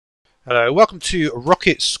Hello, welcome to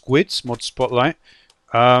Rocket Squids Mod Spotlight.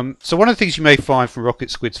 So one of the things you may find from Rocket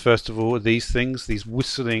Squids, first of all, are these things, these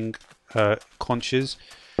whistling conches.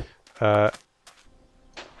 And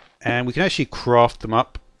we can actually craft them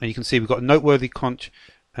up. And you can see we've got a noteworthy conch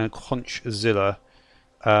and a conchzilla.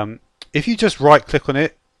 If you just right click on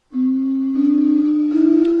it,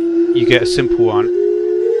 you get a simple one.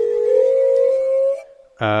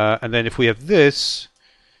 And then if we have this,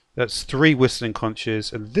 that's 3 whistling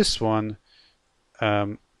conches, and this one,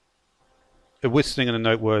 a whistling and a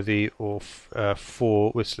noteworthy, or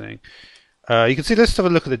 4 whistling. You can see, let's have a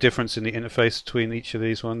look at the difference in the interface between each of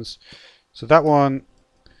these ones. So that one,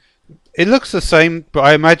 it looks the same, but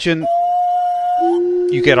I imagine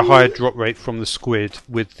you get a higher drop rate from the squid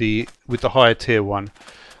with the higher tier one.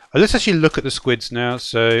 Let's actually look at the squids now.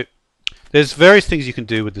 So there's various things you can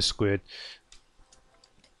do with the squid.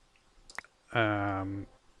 I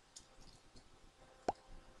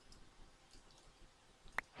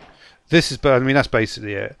mean, that's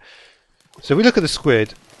basically it. So we look at the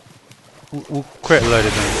squid. We'll create a load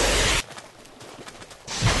of them.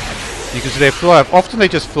 You can see they fly off. Often they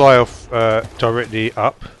just fly off directly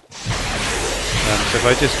up. So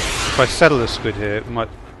if I settle the squid here, we might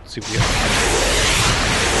see if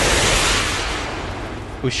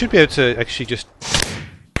we should be able to actually just.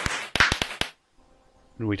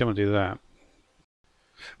 We don't want to do that.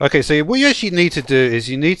 Okay, so what you actually need to do is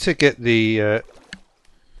you need to get the.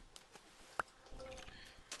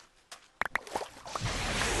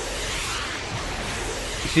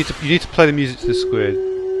 You need to play the music to the squid.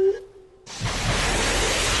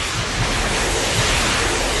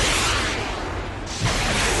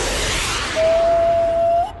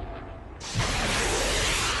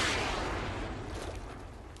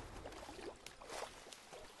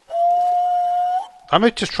 I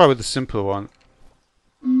might just try with the simpler one.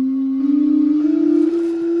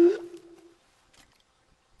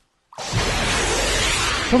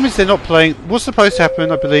 The problem is they're not playing. What's supposed to happen,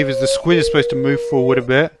 I believe, is the squid is supposed to move forward a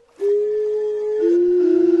bit.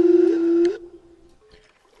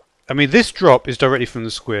 I mean, this drop is directly from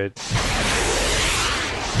the squid.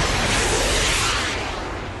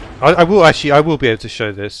 I will be able to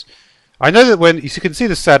show this. I know that when you can see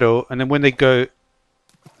the saddle, and then when they go.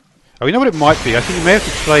 Oh, you know what it might be? I think you may have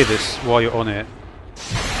to play this while you're on it.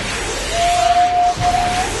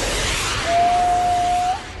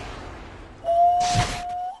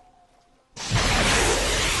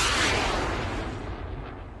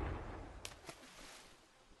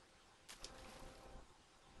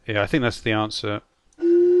 Yeah, I think that's the answer.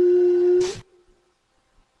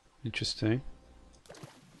 Interesting.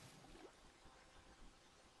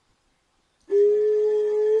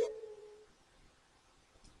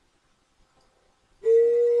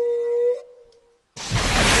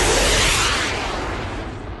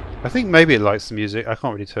 I think maybe it likes the music, I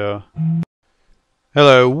can't really tell.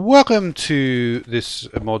 Hello, welcome to this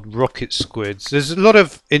mod Rocket Squids. There's a lot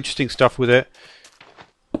of interesting stuff with it.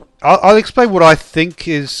 I'll explain what I think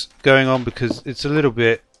is going on because it's a little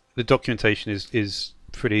bit. The documentation is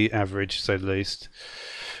pretty average, to say the least.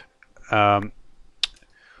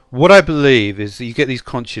 What I believe is that you get these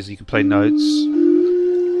conches, you can play notes,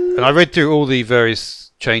 and I read through all the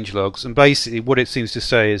various change logs, and basically what it seems to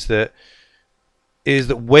say is that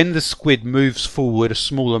when the squid moves forward a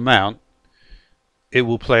small amount, it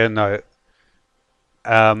will play a note.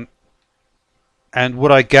 And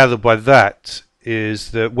what I gather by that is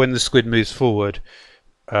that when the squid moves forward,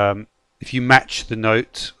 if you match the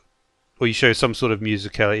note, or you show some sort of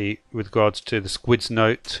musicality with regards to the squid's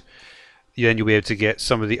note, then you'll be able to get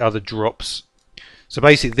some of the other drops. So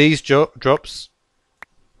basically these drops,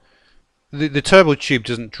 the turbo tube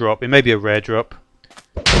doesn't drop, it may be a rare drop.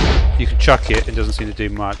 You can chuck it, it doesn't seem to do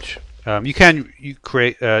much. You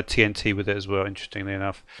create TNT with it as well, interestingly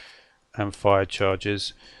enough, and fire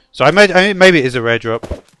charges. So maybe it is a rare drop.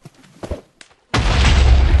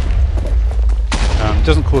 It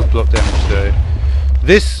doesn't cause block damage though.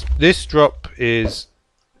 This drop is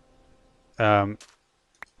the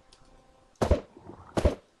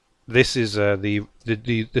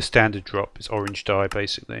standard drop. It's orange dye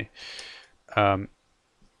basically, but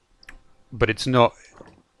it's not.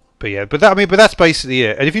 But yeah, but that's basically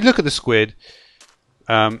it. And if you look at the squid,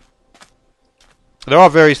 there are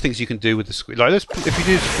various things you can do with the squid. Like if you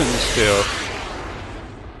do something still.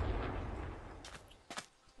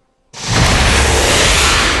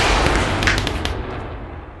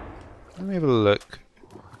 Let me have a look.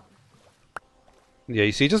 Yeah,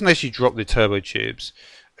 you see, it doesn't actually drop the turbo tubes,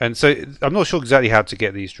 and so I'm not sure exactly how to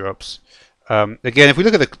get these drops. Again, if we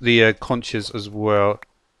look at the conches as well,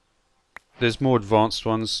 there's more advanced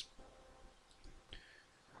ones.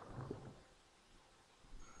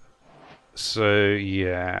 So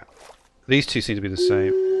yeah, these two seem to be the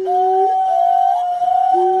same.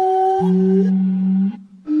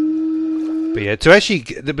 But yeah, to actually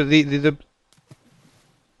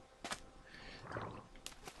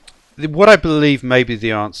what I believe may be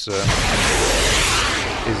the answer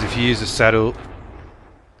is if you use a saddle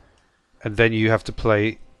and then you have to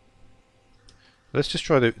play. Let's just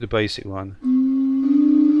try the basic one.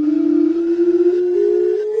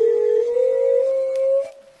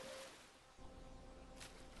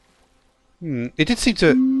 It did seem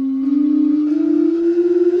to.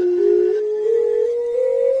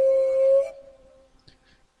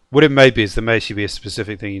 What it may be is there may actually be a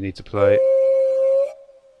specific thing you need to play.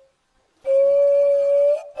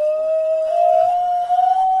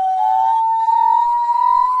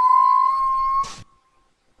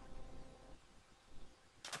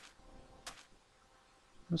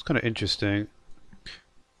 That's kind of interesting.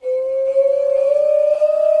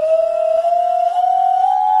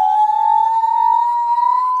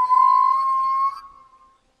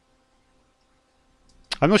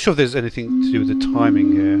 I'm not sure if there's anything to do with the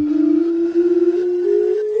timing here.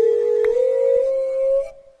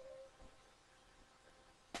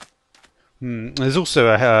 There's also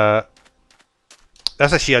a...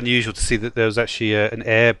 that's actually unusual to see that there was actually an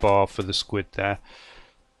air bar for the squid there.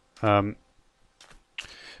 But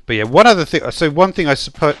yeah, one other thing... So one thing I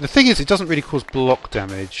suppose... The thing is, it doesn't really cause block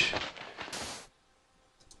damage.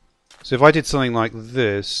 So if I did something like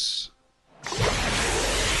this...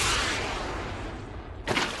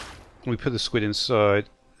 We put the squid inside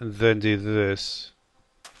and then do this.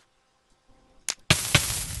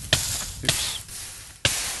 Oops.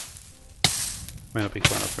 May not be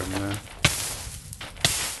quite enough room there.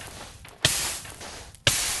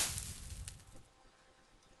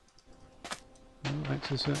 I'll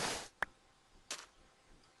access it.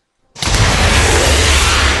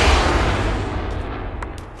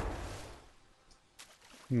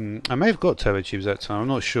 I may have got turbo tubes that time, I'm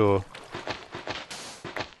not sure.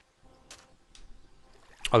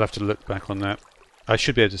 I'll have to look back on that. I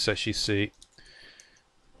should be able to actually see.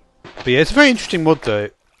 But yeah, it's a very interesting mod though.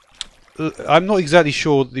 I'm not exactly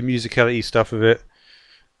sure the musicality stuff of it.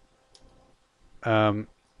 The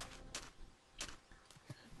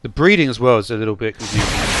breeding as well is a little bit confusing.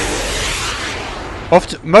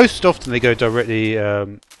 Most often they go directly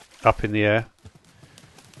up in the air.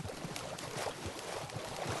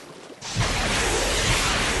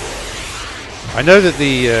 I know that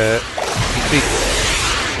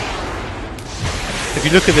if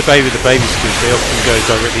you look at the baby squids, they often go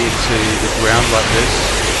directly into the ground like this,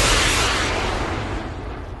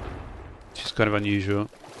 which is kind of unusual.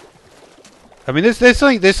 I mean, there's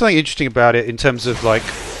something interesting about it in terms of like,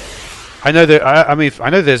 I know that I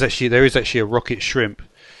know there is actually a rocket shrimp.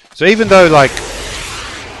 So even though like,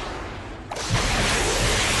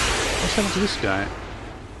 what's happened to this guy?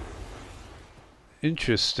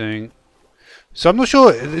 Interesting. So I'm not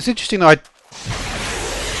sure. It's interesting that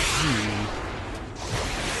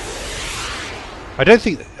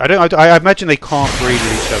I imagine they can't breed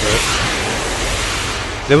with each other.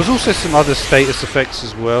 There was also some other status effects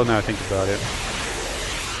as well, now I think about it.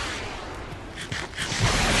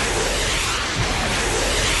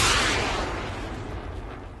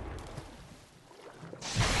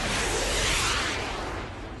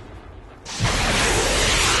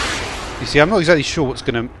 You see, I'm not exactly sure what's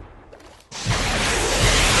going to...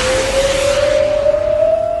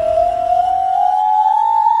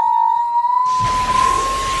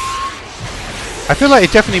 I feel like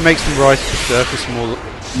it definitely makes them rise to the surface more.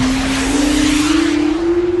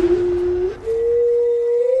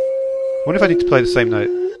 I wonder if I need to play the same note.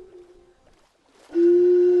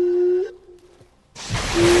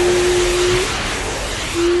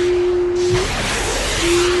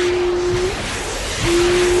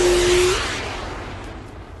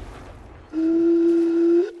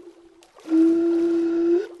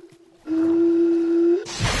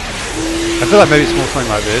 I feel like maybe it's more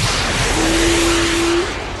something like this.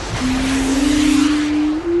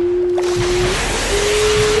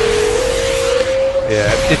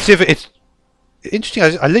 Yeah, it's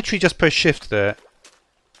interesting. I literally just pressed shift there,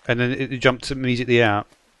 and then it jumped immediately out,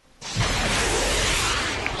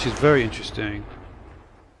 which is very interesting.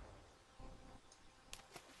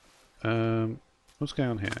 What's going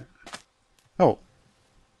on here? Oh,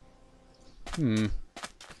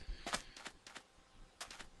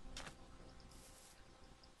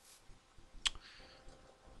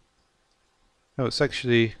 Oh, it's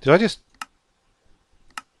actually. Did I just?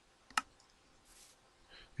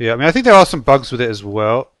 Yeah, I mean, I think there are some bugs with it as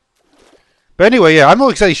well. But anyway, yeah, I'm not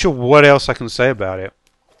exactly sure what else I can say about it.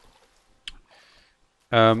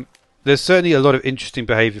 there's certainly a lot of interesting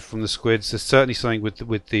behaviour from the squids. There's certainly something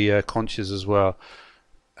with the conches as well.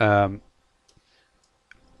 Um,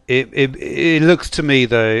 it looks to me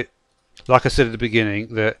though, like I said at the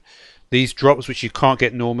beginning, that these drops which you can't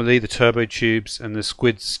get normally, the turbo tubes and the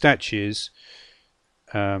squid statues,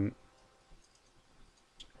 I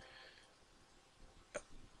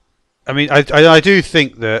mean, I do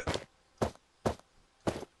think that.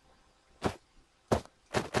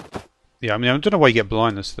 Yeah, I mean, I don't know why you get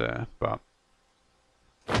blindness there, but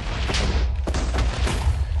for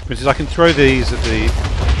instance, I can throw these at the.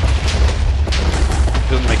 It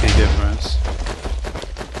doesn't make any difference.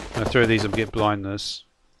 When I throw these and get blindness.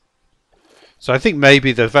 So I think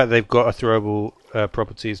maybe the fact they've got a throwable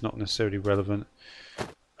property is not necessarily relevant.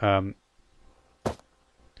 It's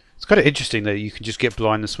kind of interesting that you can just get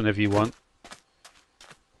blindness whenever you want.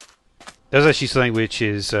 There's actually something which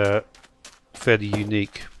is fairly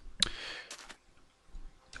unique.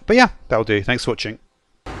 But yeah, that'll do. Thanks for watching.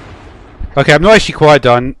 Okay, I'm not actually quite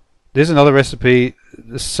done. There's another recipe,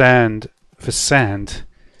 the sand for sand.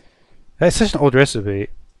 That's such an odd recipe.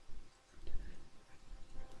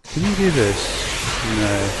 Can you do this?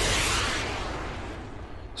 No.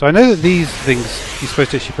 So I know that these things, you're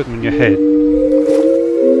supposed to actually put them on your head.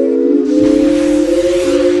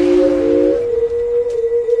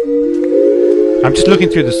 I'm just looking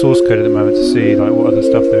through the source code at the moment to see like what other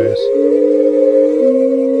stuff there is.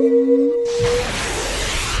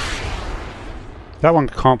 That one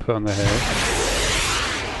can't put on the head.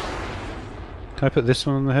 Can I put this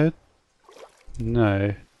one on the head?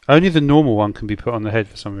 No. Only the normal one can be put on the head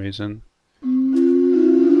for some reason.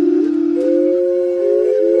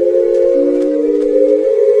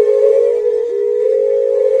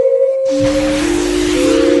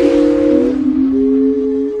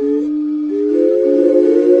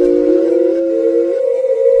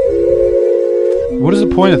 What is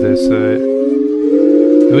the point of this though?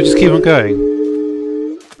 It will just keep on going.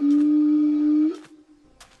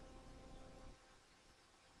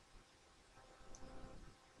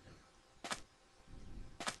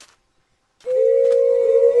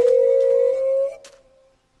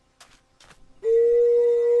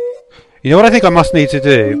 You know what I think I must need to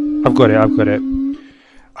do? I've got it.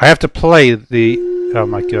 I have to play the... Oh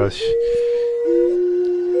my gosh.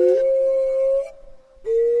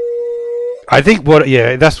 I think what...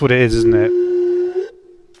 Yeah, that's what it is, isn't it?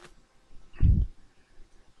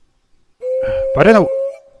 But I don't know...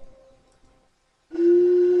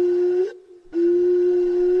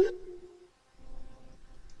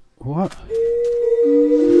 What?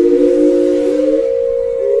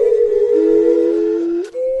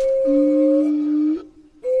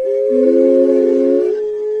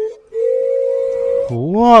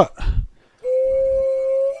 What?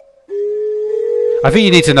 I think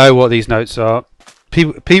you need to know what these notes are.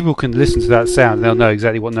 People can listen to that sound and they'll know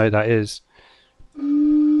exactly what note that is.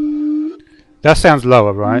 That sounds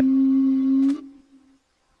lower, right?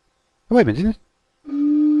 Oh, wait a minute, didn't it?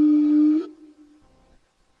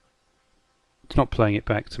 It's not playing it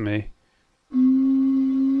back to me.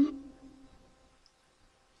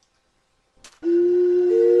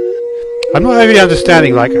 I'm not really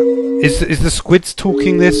understanding, like, is the squids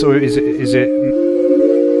talking this, or is it...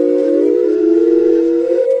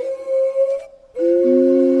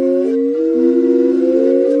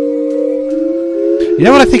 You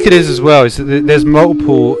know what I think it is as well, is that there's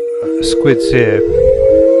multiple squids here.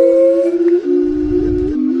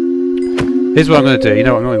 Here's what I'm going to do. You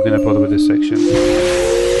know what, I'm not even going to bother with this section.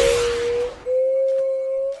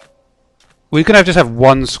 We're going to just have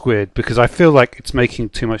one squid, because I feel like it's making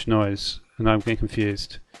too much noise, and I'm getting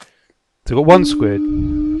confused. So we've got one squid.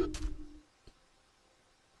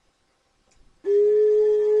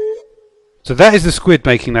 So that is the squid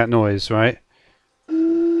making that noise, right?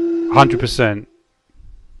 100%.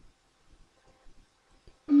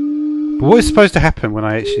 But what is supposed to happen when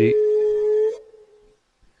I actually...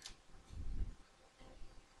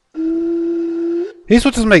 Here's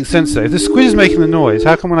what doesn't make sense though. If the squid is making the noise,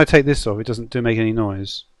 how come when I take this off it doesn't make any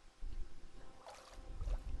noise?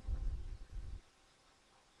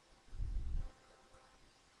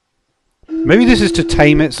 Maybe this is to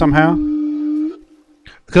tame it somehow?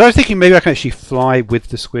 Because I was thinking maybe I can actually fly with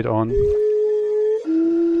the squid on.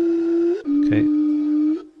 Okay.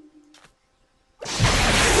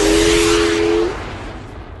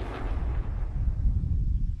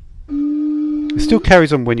 It still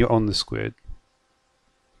carries on when you're on the squid.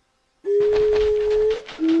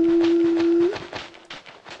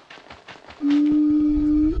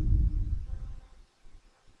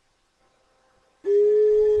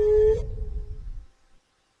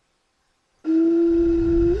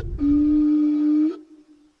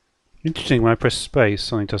 Interesting, when I press space,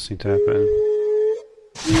 something does seem to happen.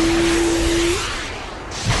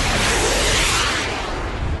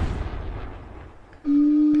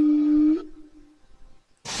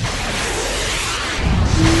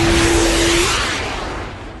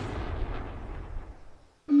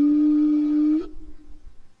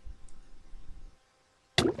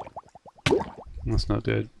 That's not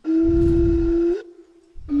good.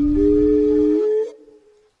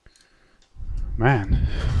 Man.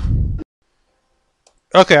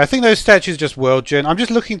 Okay, I think those statues are just world gen. I'm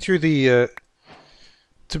just looking through the...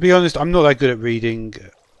 to be honest, I'm not that good at reading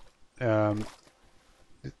the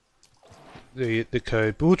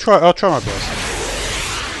code, but I'll try my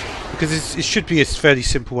best. Because it should be a fairly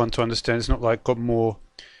simple one to understand. It's not like got more...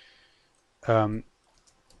 you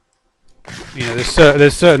know,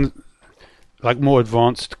 there's certain like more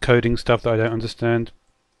advanced coding stuff that I don't understand.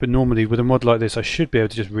 But normally with a mod like this, I should be able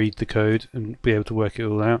to just read the code and be able to work it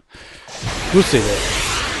all out. We'll see though.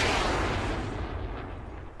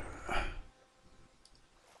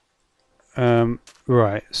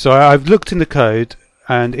 Right, so I've looked in the code,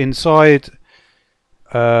 and inside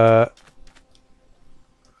I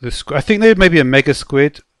think there may be a mega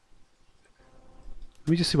squid.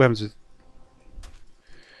 Let me just see what happens with...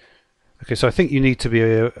 Okay, so I think you need to be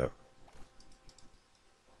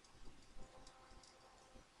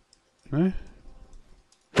no?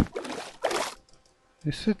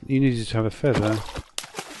 It said you needed to have a feather.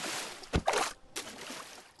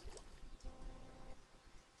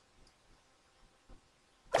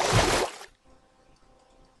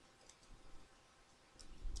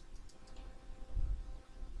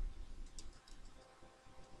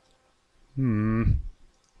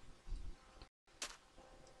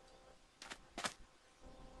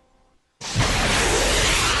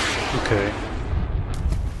 Okay.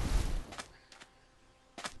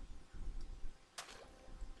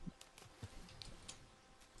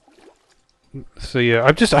 So yeah,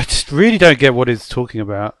 I just really don't get what it's talking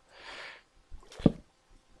about.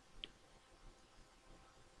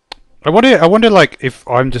 I wonder like if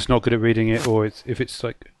I'm just not good at reading it, or if it's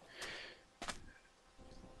like...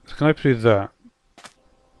 So can I do that?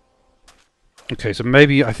 Okay, so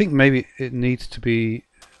I think maybe it needs to be...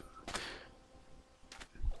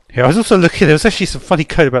 Yeah, I was also looking. There was actually some funny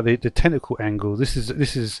code about the tentacle angle. This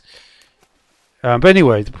is. But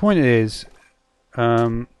anyway, the point is,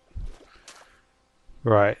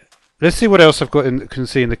 right. Let's see what else I've got can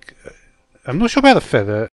see in the. I'm not sure about the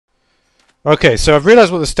feather. Okay, so I've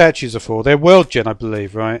realised what the statues are for. They're world gen, I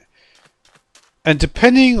believe, right? And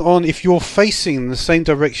depending on if you're facing in the same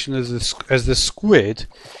direction as the squid,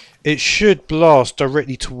 it should blast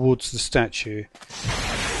directly towards the statue.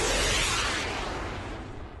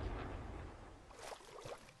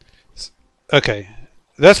 Okay,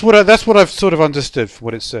 that's what I've sort of understood from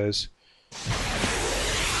what it says.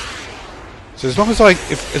 So as long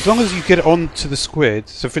as you get onto the squid,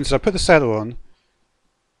 so for instance, I put the saddle on.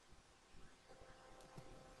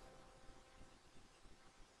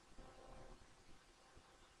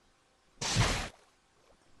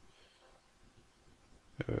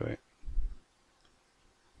 Wait.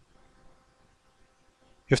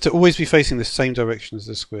 You have to always be facing the same direction as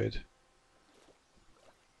the squid.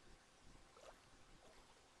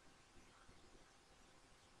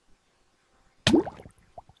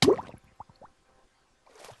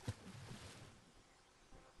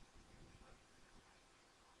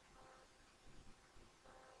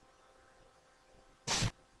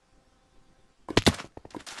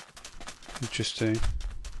 Interesting.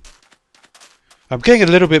 I'm getting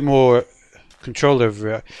a little bit more control over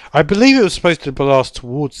it. I believe it was supposed to blast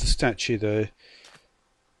towards the statue, though.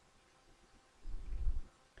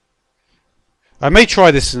 I may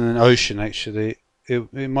try this in an ocean, actually.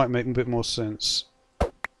 It might make a bit more sense.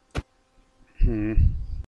 Okay,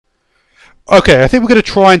 I think we're going to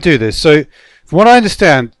try and do this. So, from what I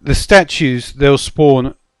understand, the statues, they'll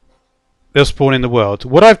spawn in the world.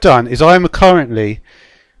 What I've done is I am currently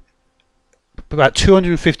about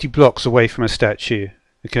 250 blocks away from a statue.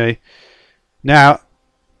 Okay, now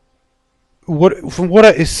from what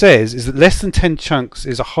it says is that less than 10 chunks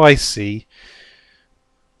is a high C,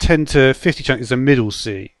 10 to 50 chunks is a middle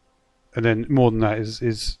C, and then more than that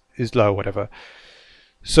is low, whatever.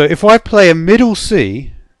 So if I play a middle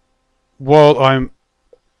C while I'm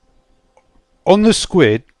on the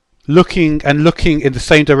squid, looking in the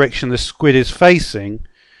same direction the squid is facing,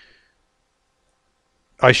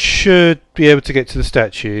 I should be able to get to the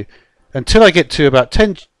statue until I get to about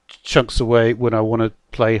 10 chunks away when I want to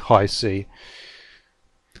play high C.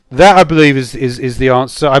 That, I believe, is the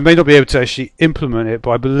answer. I may not be able to actually implement it,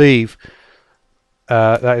 but I believe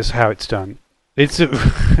that is how it's done. It's a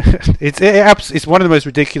it's one of the most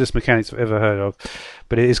ridiculous mechanics I've ever heard of,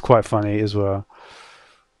 but it is quite funny as well.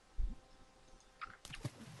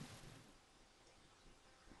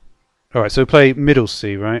 All right, so play middle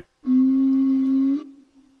C, right?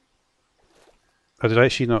 Oh, did I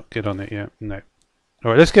actually not get on it yet? No.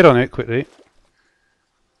 All right, let's get on it quickly.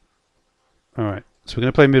 All right, so we're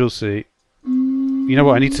going to play middle C. You know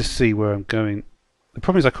what? I need to see where I'm going. The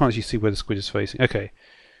problem is I can't actually see where the squid is facing. Okay.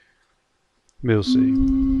 Middle C.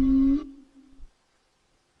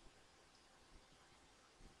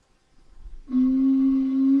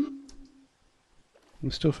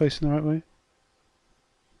 I'm still facing the right way?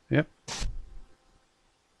 Yep.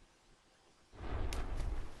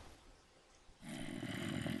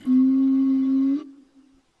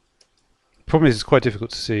 Problem is it's quite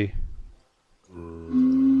difficult to see.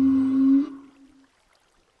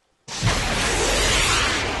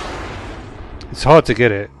 It's hard to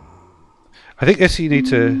get it. I think you need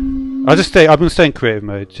to... I'm going to stay in creative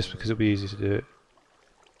mode just because it'll be easy to do it.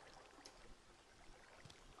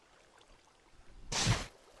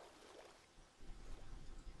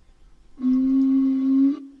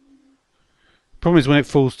 Problem is when it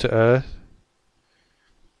falls to earth.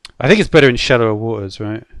 I think it's better in shallower waters,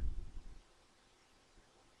 right?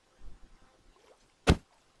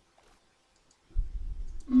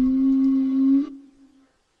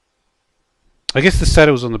 I guess the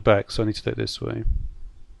saddle's on the back, so I need to do it this way.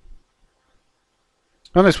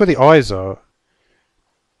 Oh, no, it's where the eyes are.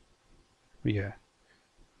 Yeah.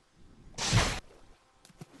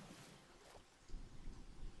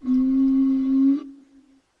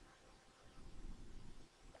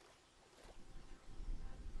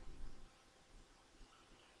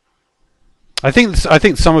 I think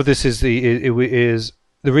some of this is the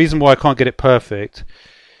reason why I can't get it perfect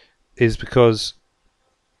is because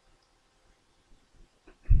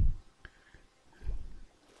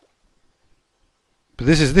but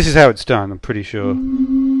this is how it's done. I'm pretty sure.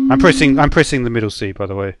 I'm pressing the middle C, by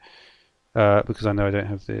the way, because I know I don't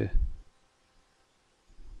have the.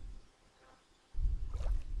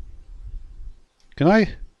 Can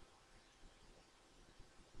I?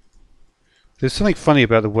 There's something funny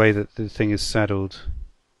about the way that the thing is saddled.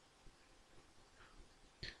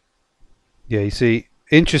 Yeah, you see,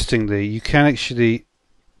 interestingly, you can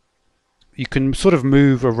sort of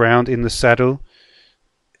move around in the saddle.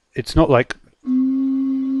 It's not like...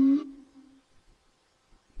 You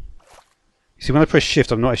see, when I press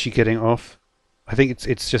shift, I'm not actually getting off. I think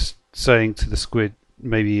it's just saying to the squid,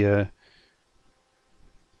 maybe...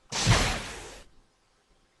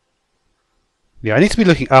 Yeah, I need to be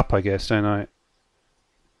looking up, I guess, don't I?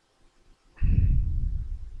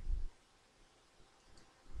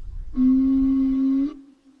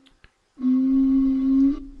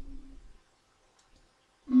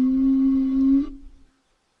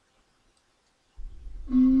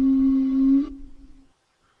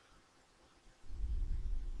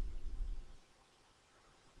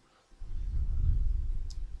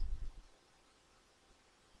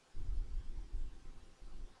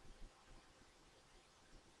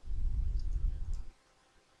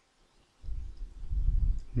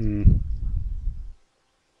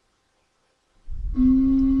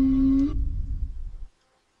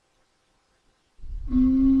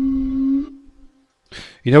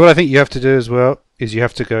 You know what I think you have to do as well is you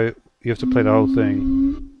have to play the whole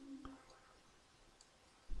thing.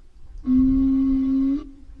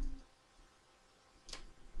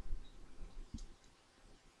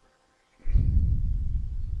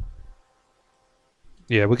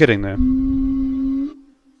 Yeah, we're getting there.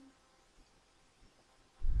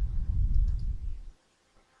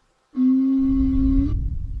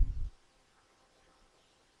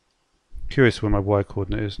 Curious where my Y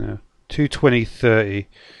coordinate is now. 220.30.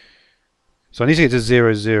 So I need to get to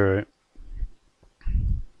 0, 0.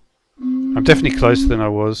 I'm definitely closer than I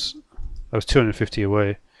was. I was 250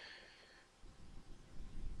 away.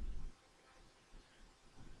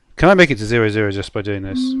 Can I make it to 0, 0 just by doing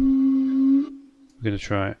this? I'm going to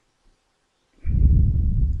try it.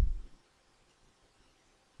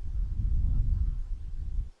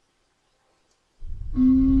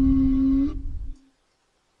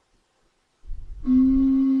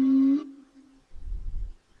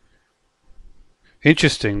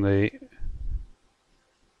 Interestingly,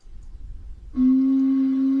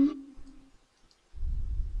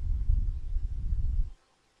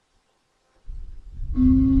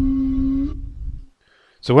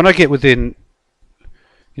 so when I get within,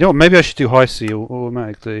 you know what, maybe I should do high C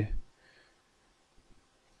automatically.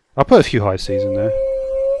 I'll put a few high C's in there. It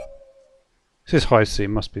says high C,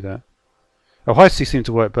 must be that. Oh, high C seemed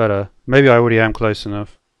to work better. Maybe I already am close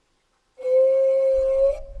enough.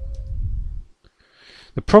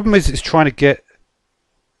 The problem is it's trying to get.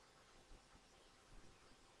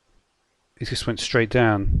 It just went straight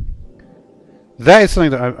down. That is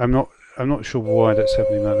something that I'm not. I'm not sure why that's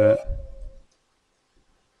happening like that.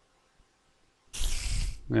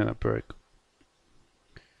 Yeah, that broke.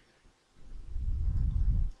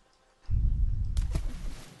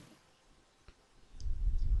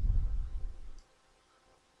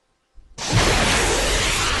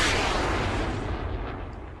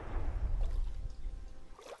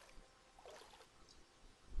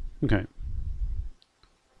 Okay.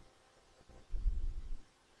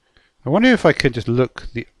 I wonder if I could just look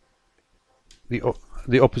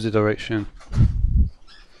the opposite direction.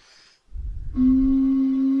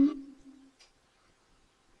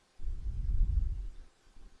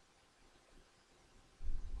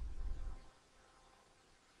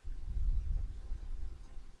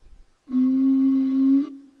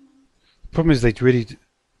 The problem is they really.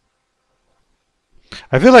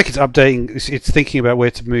 I feel like it's updating. It's thinking about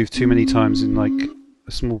where to move too many times in like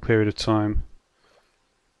a small period of time.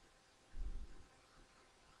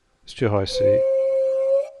 It's too high C.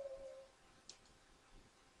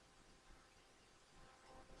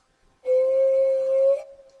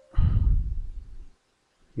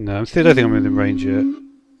 No, I don't think I'm in the range yet.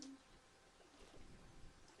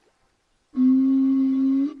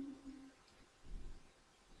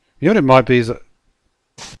 You know what it might be is that.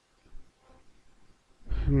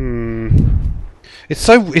 It's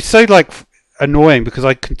so like annoying because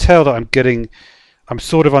I can tell that I'm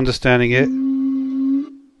sort of understanding it.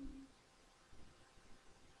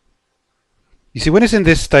 You see, when it's in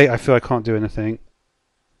this state, I feel I can't do anything.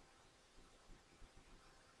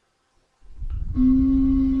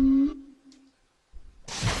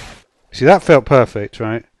 See, that felt perfect,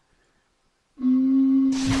 right?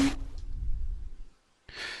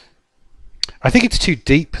 I think it's too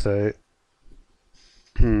deep, though.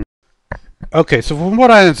 Okay, so from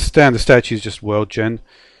what I understand, the statue is just world gen.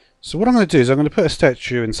 So what I'm going to do is I'm going to put a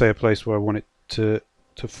statue in, say, a place where I want it to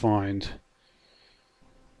find.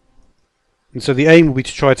 And so the aim will be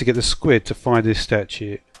to try to get the squid to find this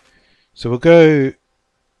statue. So we'll go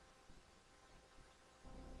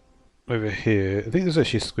over here. I think there's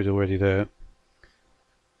actually a squid already there.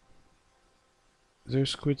 Is there a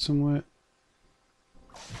squid somewhere?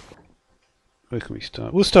 Where can we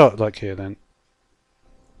start? We'll start like here then.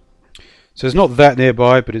 So it's not that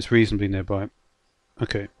nearby, but it's reasonably nearby.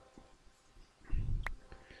 Okay.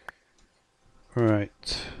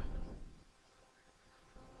 Right.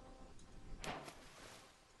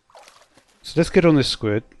 So let's get on this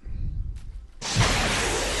squid.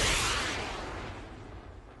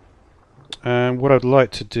 And what I'd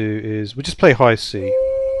like to do is we'll just play high C.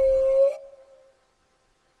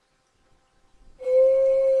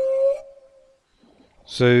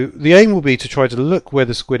 So the aim will be to try to look where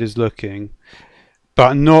the squid is looking,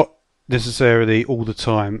 but not necessarily all the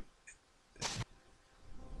time.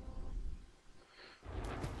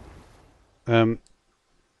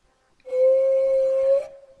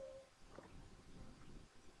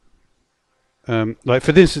 Like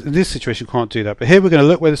for this, in this situation, you can't do that. But here we're going to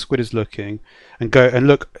look where the squid is looking, and go and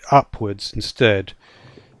look upwards instead.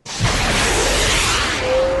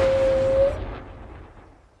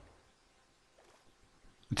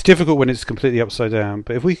 It's difficult when it's completely upside down,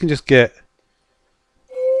 but if we can just get...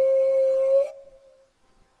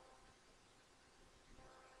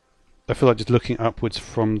 I feel like just looking upwards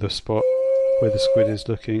from the spot where the squid is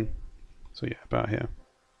looking. So yeah, about here.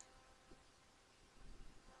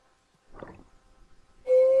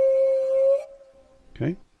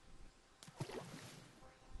 Okay.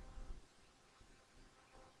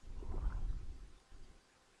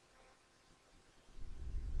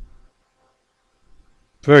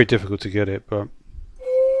 Very difficult to get it, but...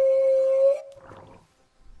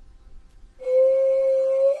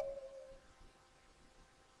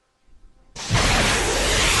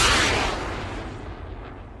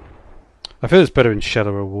 I feel it's better in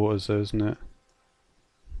shallower waters though, isn't it?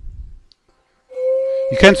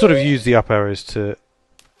 You can sort of use the up arrows to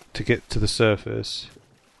get to the surface.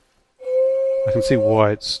 I can see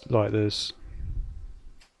why it's like this.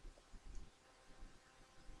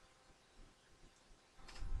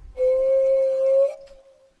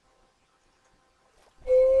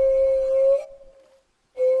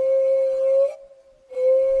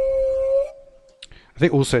 I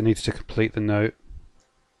think also it needs to complete the note.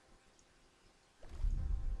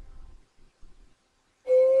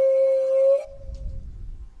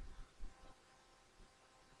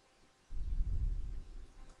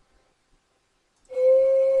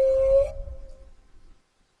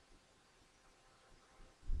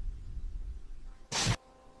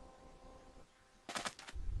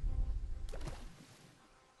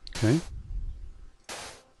 Okay.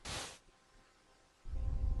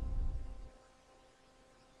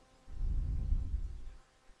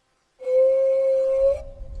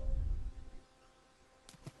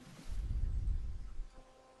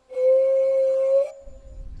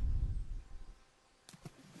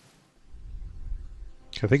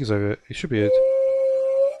 I think it's over. It should be it.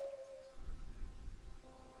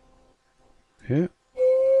 Here.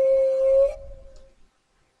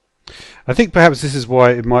 I think perhaps this is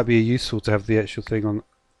why it might be useful to have the actual thing on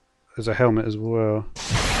as a helmet as well.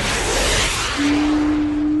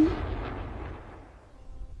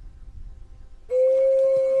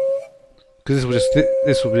 Because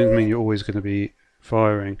this will mean you're always going to be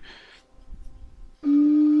firing.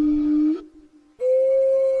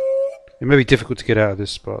 It may be difficult to get out of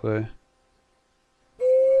this spot though.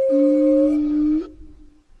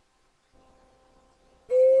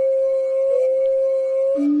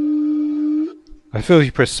 I feel if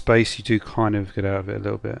you press space you do kind of get out of it a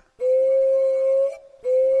little bit.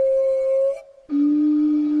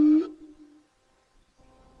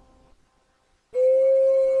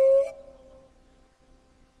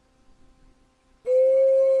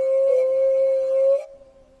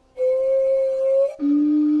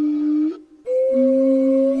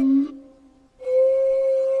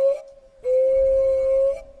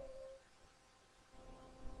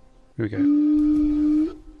 Here we go.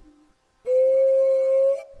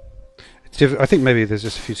 I think maybe there's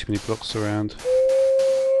just a few too many blocks around.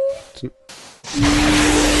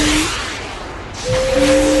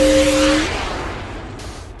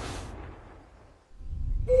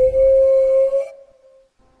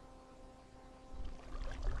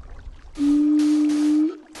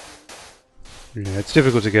 Yeah, it's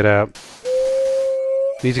difficult to get out.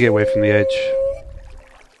 Need to get away from the edge.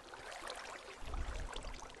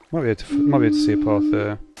 Might be able to see a path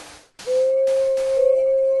there.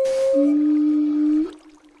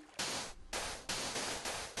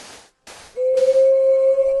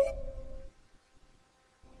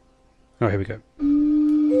 Oh, here we go.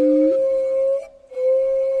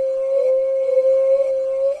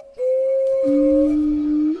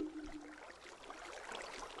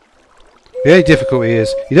 The only difficulty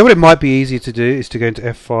is, you know what it might be easier to do is to go into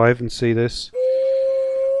F5 and see this.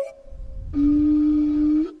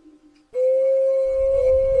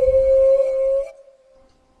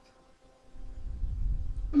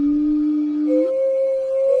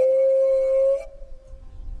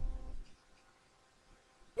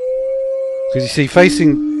 Because you see,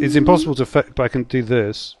 facing it's impossible to, but I can do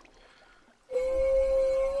this.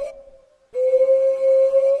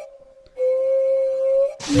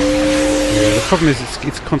 Yeah, the problem is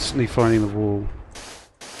it's constantly finding the wall.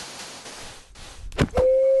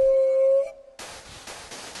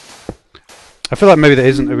 I feel like maybe there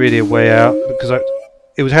isn't really a way out because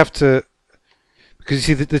it would have to, because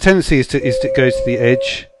you see the tendency is to go to the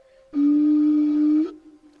edge.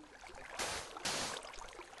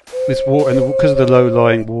 This water, and because of the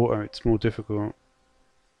low-lying water, it's more difficult.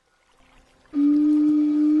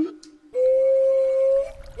 You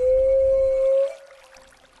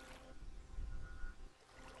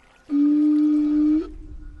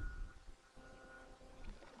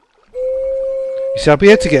see, I'll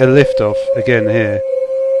be able to get a lift off again here.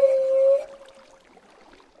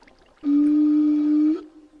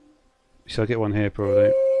 So I'll get one here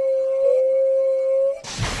probably.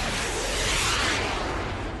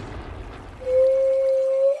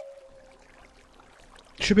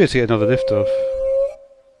 Should be able to get another lift off.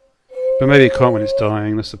 But maybe it can't when it's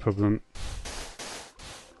dying, that's the problem.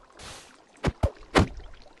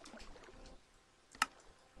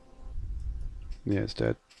 Yeah, it's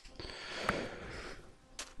dead.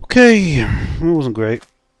 Okay, that wasn't great.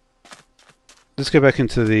 Let's go back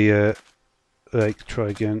into the lake, try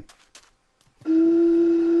again.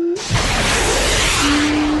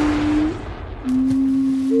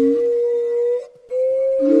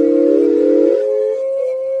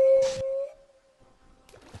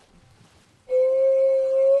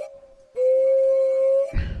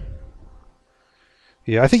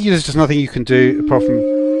 Yeah, I think there's just nothing you can do apart from...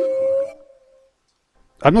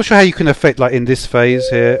 I'm not sure how you can affect, like, in this phase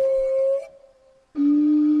here.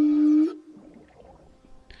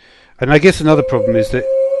 And I guess another problem is that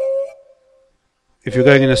if you're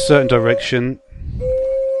going in a certain direction,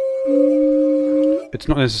 it's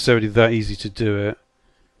not necessarily that easy to do it.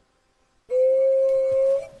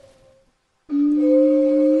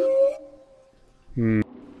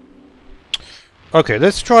 Okay,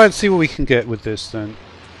 let's try and see what we can get with this then.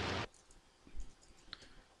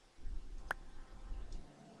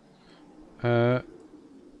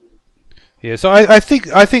 Yeah, so I think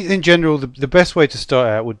in general the best way to start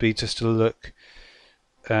out would be just to look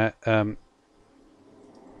at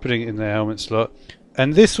putting it in the helmet slot,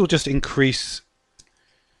 and this will just increase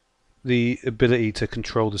the ability to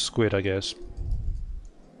control the squid, I guess.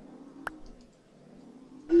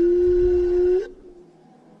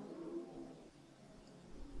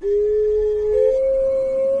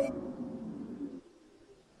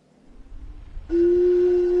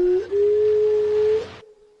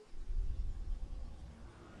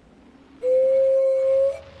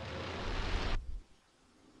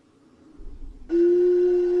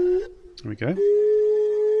 There we go.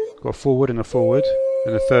 Got a forward and a forward,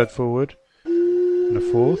 and a third forward, and a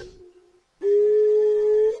fourth.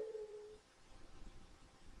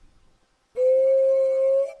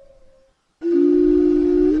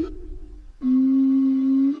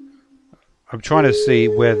 I'm trying to see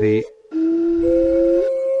where the...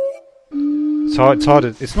 It's hard.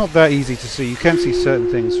 It's not that easy to see. You can see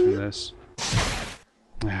certain things from this.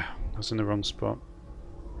 Ah, I was in the wrong spot.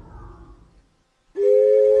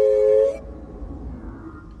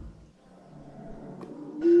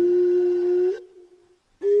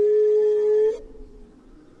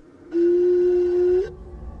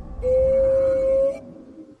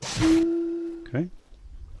 Okay.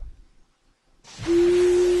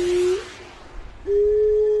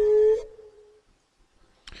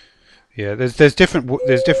 Yeah, there's different.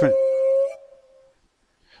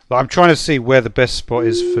 Like, I'm trying to see where the best spot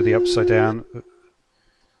is for the upside down. You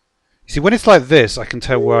see, when it's like this, I can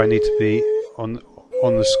tell where I need to be on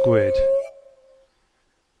the squid.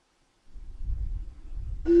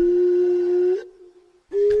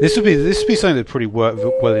 This would be something that probably work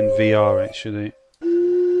well in VR actually.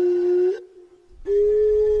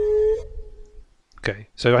 Okay,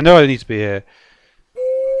 so I know I need to be here.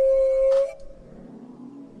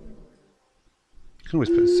 I can always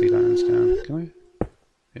put the sea lions down, can I?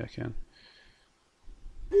 Yeah, I can.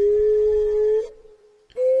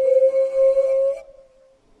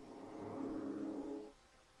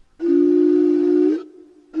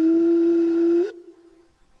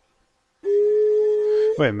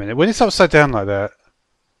 Wait a minute, when it's upside down like that...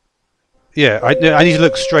 Yeah, I need to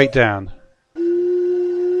look straight down.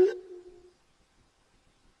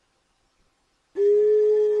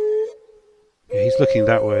 Yeah, he's looking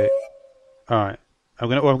that way. Alright. I'm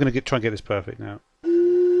gonna try and get this perfect now.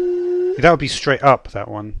 Yeah, that would be straight up, that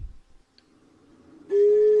one.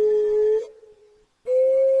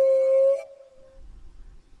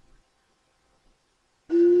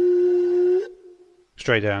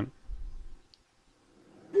 Straight down.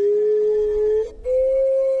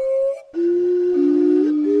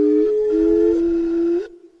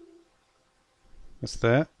 That's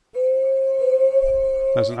there.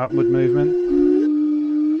 That's an upward movement.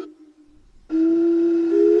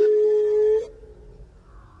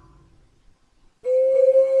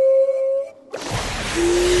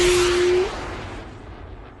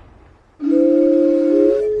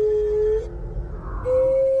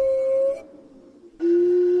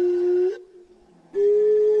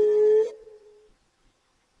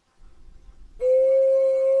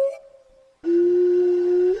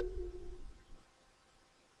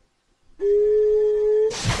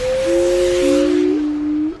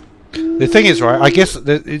 The thing is, right, I guess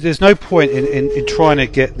there's no point in trying to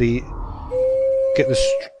get the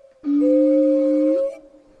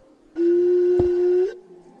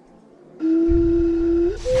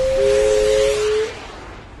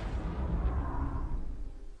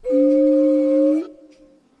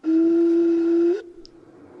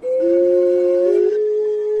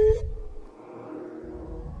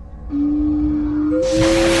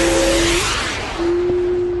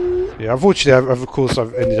yeah, unfortunately, of course,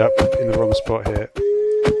 I've ended up in the wrong spot here.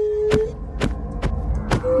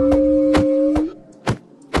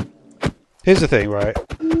 Here's the thing, right?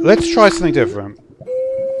 Let's try something different.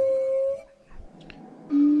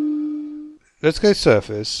 Let's go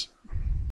surface.